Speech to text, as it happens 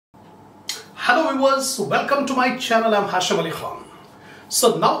Hello viewers, welcome to my channel. I'm Hasham Ali Khan.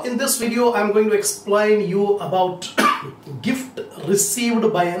 So now in this video I'm going to explain you about gift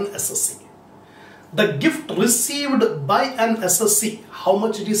received by an assessee. The gift received by an assessee, how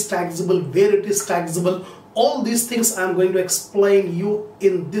much it is taxable, where it is taxable, all these things I'm going to explain you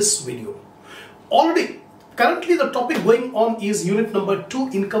in this video. Currently the topic going on is unit number 2,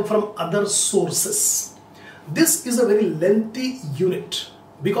 income from other sources. This is a very lengthy unit,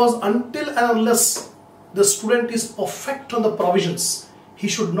 because until and unless the student is perfect on the provisions, he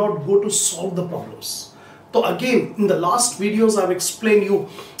should not go to solve the problems. So again, in the last videos I've explained you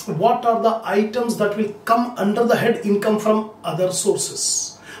what are the items that will come under the head income from other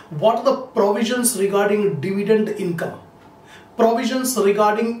sources. What are the provisions regarding dividend income, provisions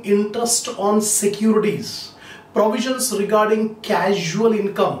regarding interest on securities, provisions regarding casual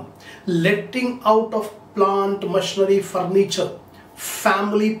income, letting out of plant, machinery, furniture,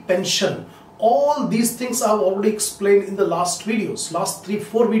 family pension. All these things I have already explained in the last videos, last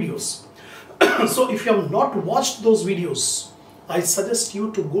 3-4 videos. So if you have not watched those videos, I suggest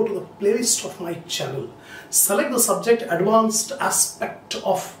you to go to the playlist of my channel, select the subject advanced aspect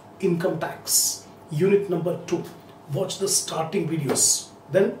of income tax, unit number 2, watch the starting videos,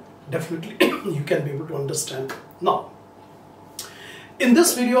 then definitely you can be able to understand. Now in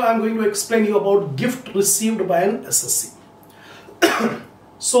this video I am going to explain you about gift received by an assessee.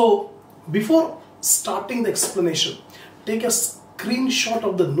 So before starting the explanation, take a screenshot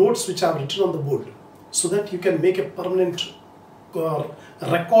of the notes which I have written on the board, so that you can make a permanent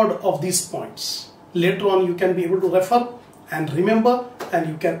record of these points. Later on you can be able to refer and remember, and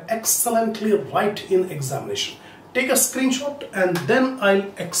you can excellently write in examination. Take a screenshot and then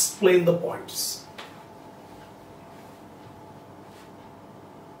I'll explain the points.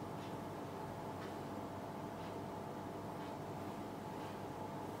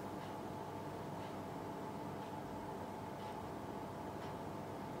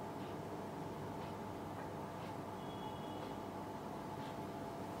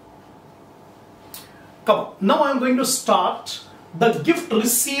 Come on. Now I am going to start the gift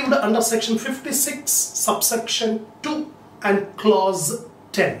received under section 56 subsection 2 and clause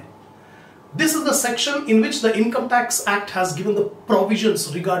 10. This is the section in which the Income Tax Act has given the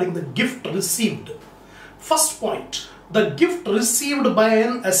provisions regarding the gift received. First point, the gift received by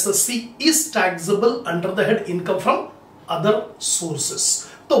an assessee is taxable under the head income from other sources.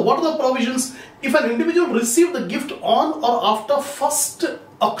 So what are the provisions? If an individual received the gift on or after 1st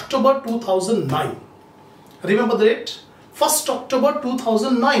October 2009, remember the date, 1st October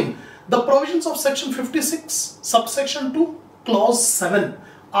 2009. The provisions of section 56, subsection 2, clause 7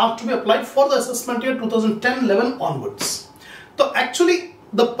 are to be applied for the assessment year 2010-11 onwards. So actually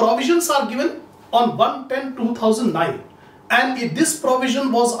the provisions are given on 1/10/2009, and if this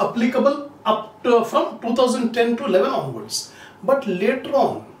provision was applicable up to from 2010 to 11 onwards. But later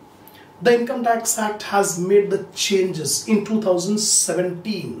on, the Income Tax Act has made the changes in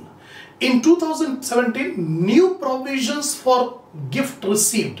 2017. In 2017, new provisions for gift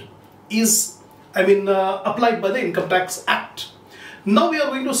received is applied by the Income Tax Act. Now we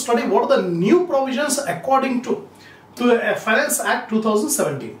are going to study what are the new provisions according to Finance Act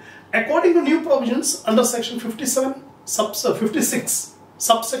 2017. According to new provisions under section 56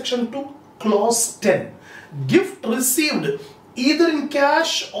 subsection 2 clause 10, gift received either in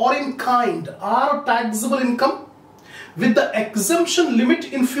cash or in kind are taxable income, with the exemption limit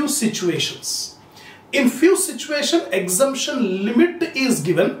in few situations. In few situations, exemption limit is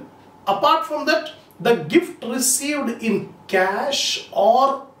given. Apart from that, the gift received in cash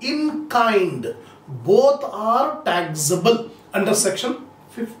or in kind, both are taxable under section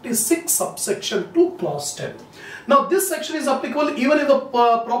 56 subsection 2 clause 10. Now this section is applicable even if the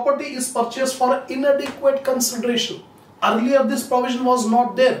property is purchased for inadequate consideration. Earlier this provision was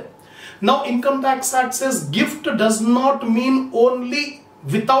not there. Now Income Tax Act says gift does not mean only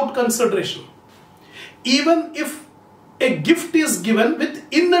without consideration. Even if a gift is given with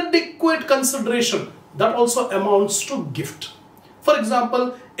inadequate consideration, that also amounts to gift. For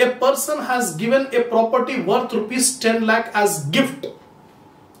example, a person has given a property worth rupees 10 lakh as gift.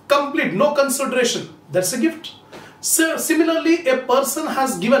 Complete, no consideration. That's a gift. So similarly, a person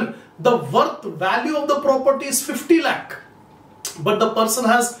has given the value of the property is 50 lakh. But the person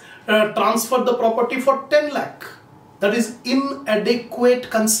has transferred the property for 10 lakh. That is inadequate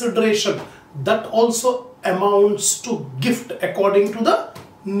consideration. That also amounts to gift according to the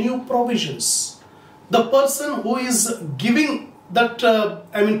new provisions. The person who is giving that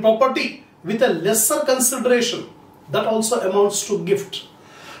property with a lesser consideration, that also amounts to gift.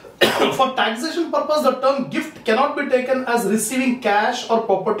 For taxation purpose, the term gift cannot be taken as receiving cash or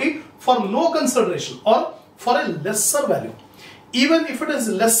property for no consideration or for a lesser value. Even if it is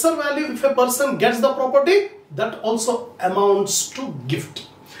lesser value, if a person gets the property, that also amounts to gift.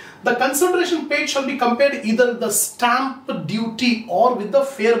 The consideration paid shall be compared either with the stamp duty or with the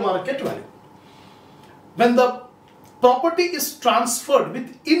fair market value. When the property is transferred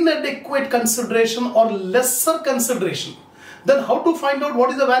with inadequate consideration or lesser consideration, then how to find out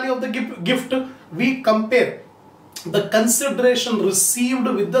what is the value of the gift? We compare the consideration received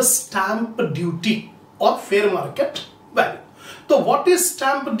with the stamp duty or fair market value. So what is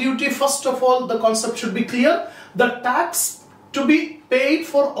stamp duty? First of all, the concept should be clear. The tax to be paid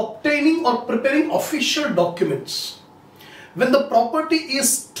for obtaining or preparing official documents. When the property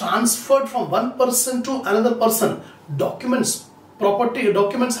is transferred from one person to another person, documents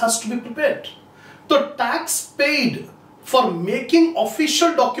has to be prepared. The tax paid for making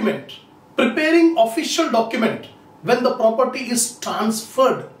official document, preparing official document when the property is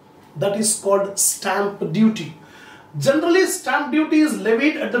transferred, that is called stamp duty. Generally, stamp duty is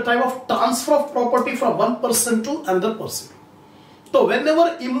levied at the time of transfer of property from one person to another person. So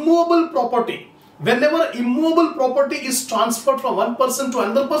whenever immovable property is transferred from one person to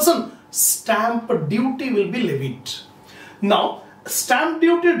another person, stamp duty will be levied. Now, stamp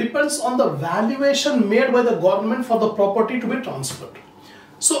duty depends on the valuation made by the government for the property to be transferred.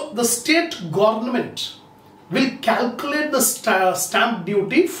 So the state government will calculate the stamp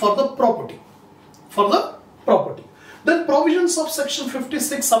duty for the property. Then provisions of section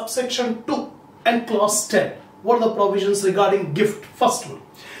 56 subsection 2 and clause 10. What are the provisions regarding gift? First one,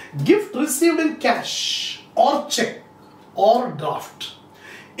 gift received in cash or check or draft.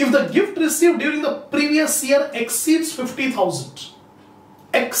 If the gift received during the previous year exceeds 50,000,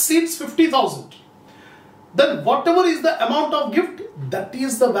 then whatever is the amount of gift, that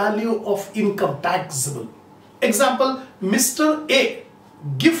is the value of income taxable. Example, Mr. A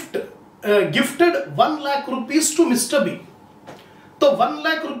gifted 1 lakh rupees to Mr. B. So 1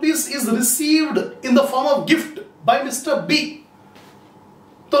 lakh rupees is received in the form of gift by Mr. B.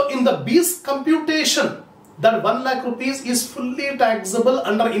 So in the B's computation, that 1 lakh rupees is fully taxable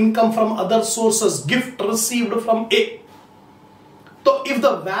under income from other sources, gift received from A. So if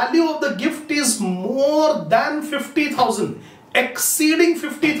the value of the gift is more than 50,000, exceeding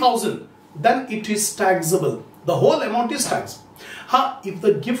 50,000, then it is taxable. The whole amount is taxable. If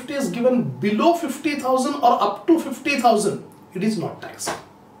the gift is given below 50,000 or up to 50,000, it is not taxable.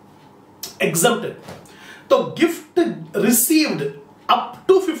 Exempted. The gift received up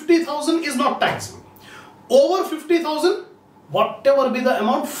to 50,000 is not taxable. Over 50,000, whatever be the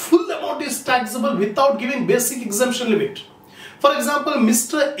amount, full amount is taxable without giving basic exemption limit. For example,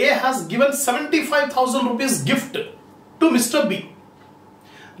 Mr. A has given 75,000 rupees gift to Mr. B.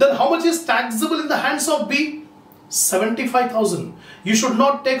 Then how much is taxable in the hands of B? 75,000. You should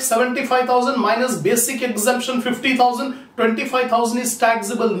not take 75,000 minus basic exemption 50,000, 25,000 is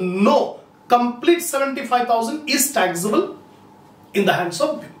taxable. No, complete 75,000 is taxable in the hands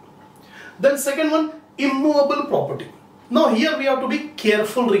of B. Then second one, immovable property. Now here we have to be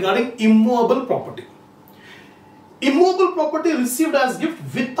careful regarding immovable property. Immovable property received as gift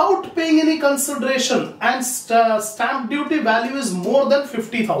without paying any consideration and stamp duty value is more than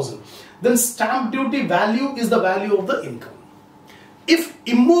 50,000. Then stamp duty value is the value of the income. If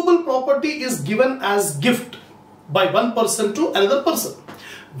immovable property is given as gift by one person to another person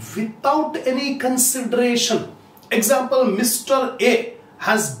without any consideration, example, Mr. A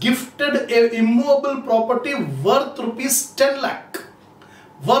has gifted a immovable property worth rupees 10 lakh.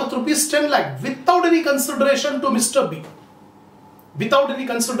 Without any consideration to Mr. B.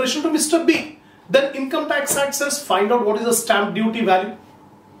 Then Income Tax Act says find out what is the stamp duty value.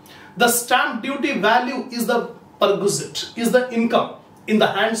 The stamp duty value is the perquisite, is the income in the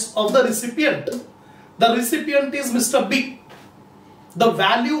hands of the recipient. The recipient is Mr. B. The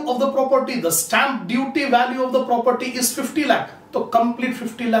value of the property, the stamp duty value of the property is 50 lakh. So complete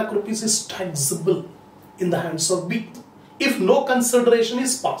 50 lakh rupees is taxable in the hands of B if no consideration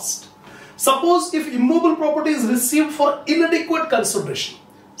is passed. Suppose if immovable property is received for inadequate consideration,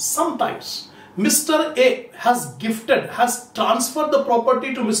 sometimes Mr. A has transferred the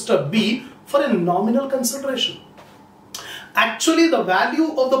property to Mr. B for a nominal consideration. Actually, the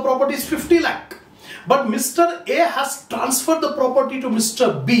value of the property is 50 lakh. But Mr. A has transferred the property to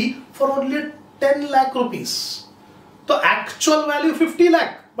Mr. B for only 10 lakh rupees. The actual value 50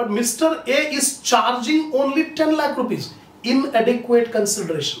 lakh. But Mr. A is charging only 10 lakh rupees. Inadequate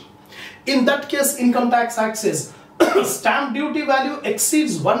consideration. In that case, Income Tax Act says, stamp duty value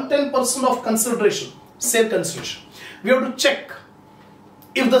exceeds 110% of consideration, sale consideration. We have to check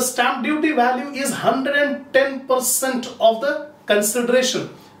If the stamp duty value is 110% of the consideration,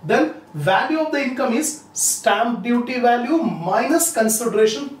 then value of the income is stamp duty value minus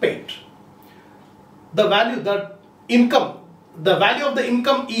consideration paid. The value of the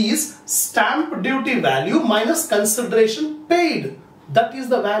income is stamp duty value minus consideration paid. That is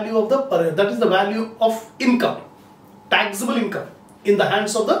the value of income, taxable income in the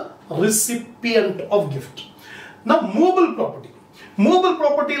hands of the recipient of gift. Now movable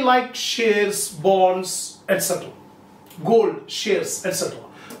property like shares, bonds, etc., gold, shares, etc.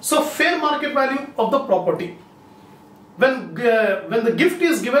 So fair market value of the property. When the gift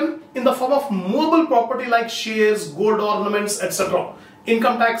is given in the form of movable property like shares, gold ornaments, etc.,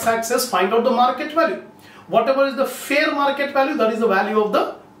 income tax act says find out the market value. Whatever is the fair market value, that is the value of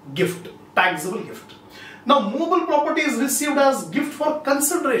the gift, taxable gift. Now movable property is received as gift for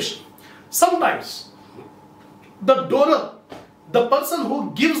consideration. Sometimes the donor, the person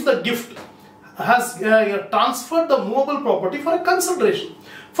who gives the gift, has transferred the movable property for a consideration.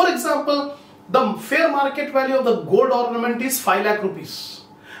 For example, the fair market value of the gold ornament is 5 lakh rupees.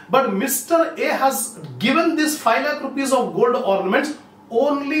 But Mr. A has given this 5 lakh rupees of gold ornaments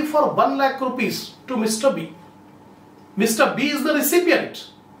only for 1 lakh rupees to Mr. B. Mr. B is the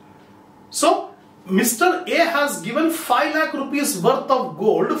recipient. So, Mr. A has given 5 lakh rupees worth of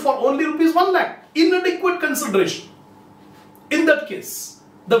gold for only rupees 1 lakh. Inadequate consideration. In that case,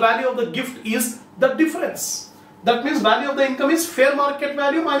 the value of the gift is the difference. That means value of the income is fair market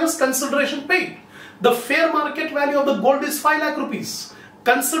value minus consideration paid. The fair market value of the gold is 5 lakh rupees.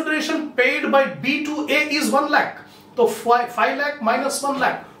 Consideration paid by B to A is 1 lakh. So 5 lakh minus 1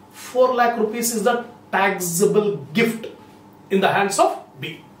 lakh, 4 lakh rupees is the taxable gift in the hands of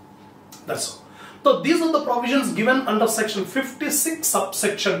B. That's all. So these are the provisions given under section 56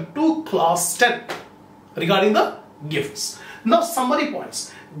 subsection 2 clause 10 regarding the gifts. Now summary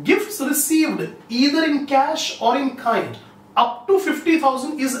points. Gifts received either in cash or in kind up to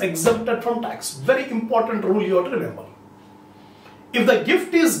 50,000 is exempted from tax. Very important rule you have to remember. If the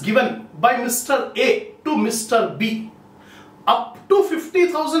gift is given by Mr. A to Mr. B, up to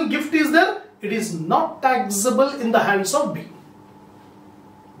 50,000 gift is there, it is not taxable in the hands of B.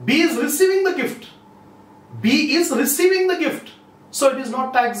 B is receiving the gift. B is receiving the gift. So it is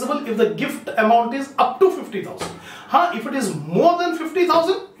not taxable if the gift amount is up to 50,000. If it is more than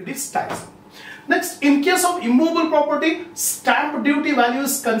 50,000, it is taxable. Next, in case of immovable property, stamp duty value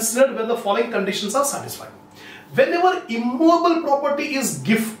is considered when the following conditions are satisfied. Whenever immovable property is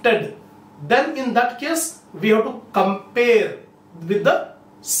gifted, then in that case, we have to compare with the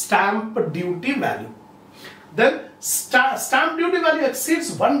stamp duty value. Then, stamp duty value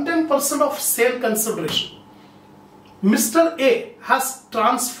exceeds 110% of sale consideration. Mr. A has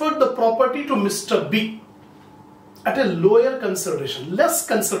transferred the property to Mr. B at a lower consideration, less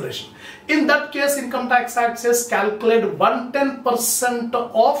consideration. In that case, Income Tax Act says calculate 110%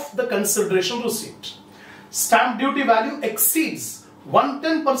 of the consideration received. Stamp duty value exceeds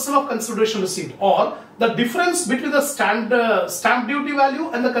 110% of consideration received, or the difference between the stamp duty value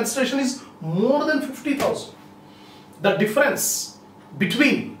and the consideration is more than 50,000. The difference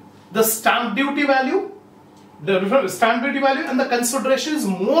between the stamp duty value and the consideration is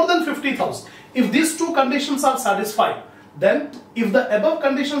more than 50,000. If these two conditions are satisfied, then if the above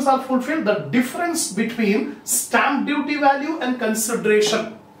conditions are fulfilled, the difference between stamp duty value and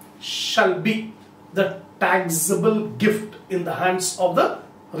consideration shall be the taxable gift in the hands of the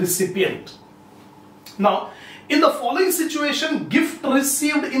recipient. Now, in the following situation, gift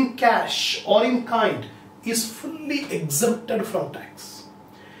received in cash or in kind is fully exempted from tax.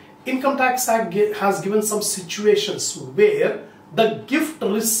 Income Tax Act has given some situations where the gift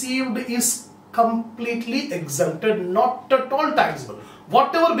received is completely exempted, not at all taxable.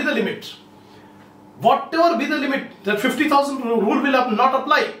 Whatever be the limit, that 50,000 rule will not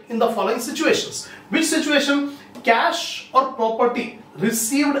apply in the following situations. Which situation? Cash or property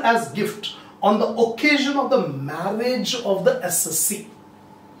received as gift on the occasion of the marriage of the assessee.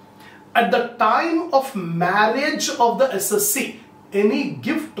 At the time of marriage of the assessee, any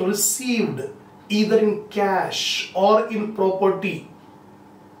gift received either in cash or in property,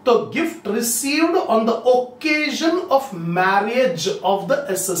 the gift received on the occasion of marriage of the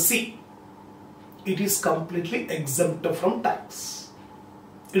assessee, it is completely exempted from tax.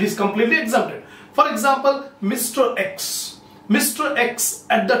 It is completely exempted. For example, Mr. X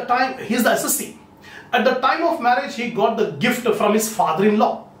at the time, he is the assessee. At the time of marriage, he got the gift from his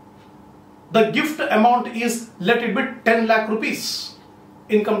father-in-law. The gift amount is, let it be 10 lakh rupees.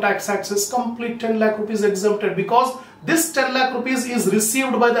 Income Tax Act says complete 10 lakh rupees exempted, because this 10 lakh rupees is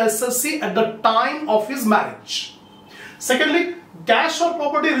received by the assessee at the time of his marriage. Secondly, cash or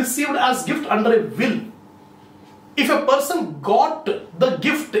property received as gift under a will. If a person got the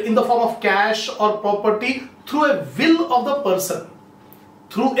gift in the form of cash or property through a will of the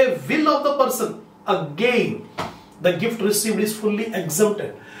person, again the gift received is fully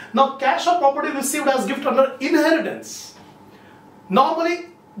exempted. Now cash or property received as gift under inheritance. Normally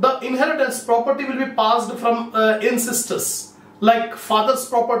the inheritance property will be passed from ancestors. Like father's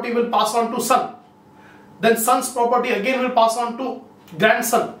property will pass on to son. Then son's property again will pass on to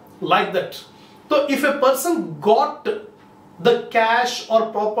grandson. Like that. So if a person got the cash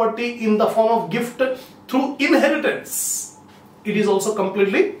or property in the form of gift through inheritance, it is also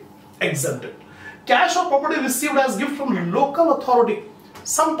completely exempted. Cash or property received as gift from local authority.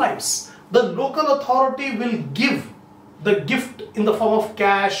 Sometimes the local authority will give the gift in the form of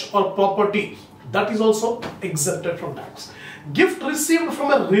cash or property. That is also exempted from tax. Gift received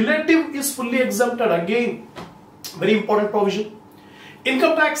from a relative is fully exempted. Again, very important provision.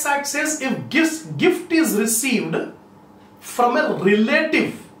 Income Tax Act says if gift is received from a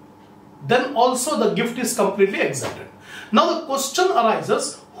relative, then also the gift is completely exempted. Now the question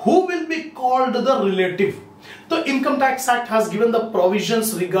arises, who will be called the relative? The Income Tax Act has given the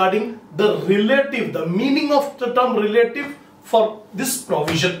provisions regarding the relative, the meaning of the term relative for this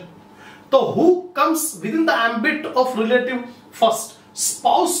provision. So who comes within the ambit of relative? First,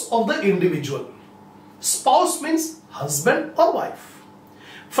 spouse of the individual. Spouse means husband or wife.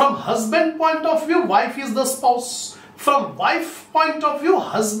 From husband point of view, wife is the spouse. From wife point of view,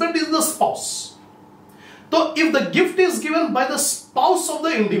 husband is the spouse. So if the gift is given by the spouse of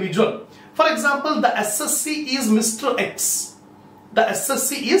the individual, for example, the assessee is Mr. X. The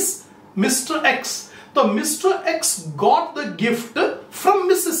assessee is Mr. X. So Mr. X got the gift from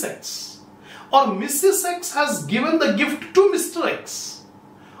Mrs. X. Or Mrs. X has given the gift to Mr. X.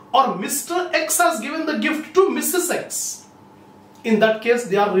 Or Mr. X has given the gift to Mrs. X. In that case,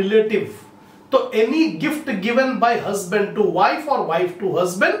 they are relative. So any gift given by husband to wife or wife to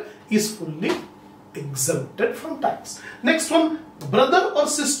husband is fully exempted from tax. Next one, brother or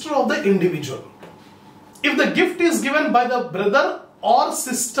sister of the individual. If the gift is given by the brother or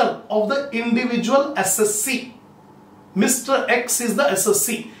sister of the individual assessee, Mr. X is the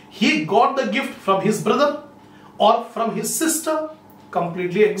assessee. He got the gift from his brother or from his sister,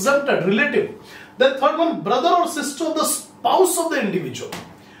 completely exempted, relative. The third one, brother or sister of the spouse of the individual.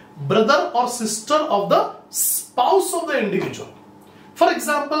 Brother or sister of the spouse of the individual. For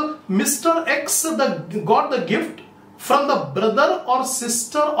example, Mr. X got the gift from the brother or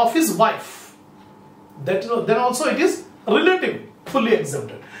sister of his wife. Then also it is relative, fully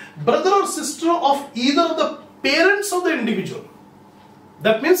exempted. Brother or sister of either of the parents of the individual.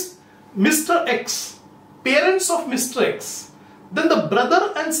 That means Mr. X, parents of Mr. X. Then the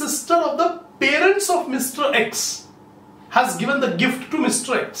brother and sister of the parents of Mr. X has given the gift to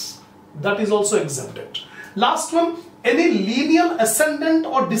Mr. X. That is also exempted. Last one, any lineal ascendant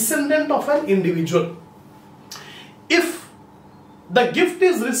or descendant of an individual. If the gift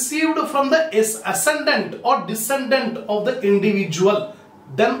is received from the ascendant or descendant of the individual,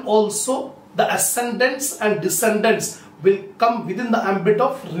 then also the ascendants and descendants will come within the ambit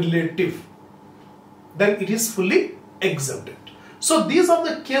of relative. Then it is fully exempted. So these are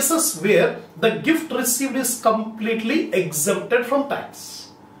the cases where the gift received is completely exempted from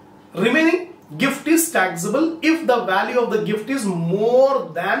tax. Remaining gift is taxable if the value of the gift is more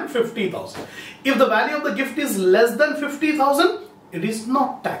than 50,000. If the value of the gift is less than 50,000, it is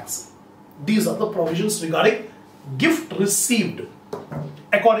not taxable. These are the provisions regarding gift received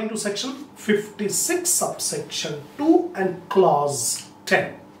according to section 56 subsection 2 and clause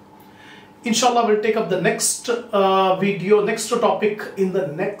 10. Inshallah, we'll take up the next next topic in the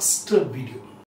next video.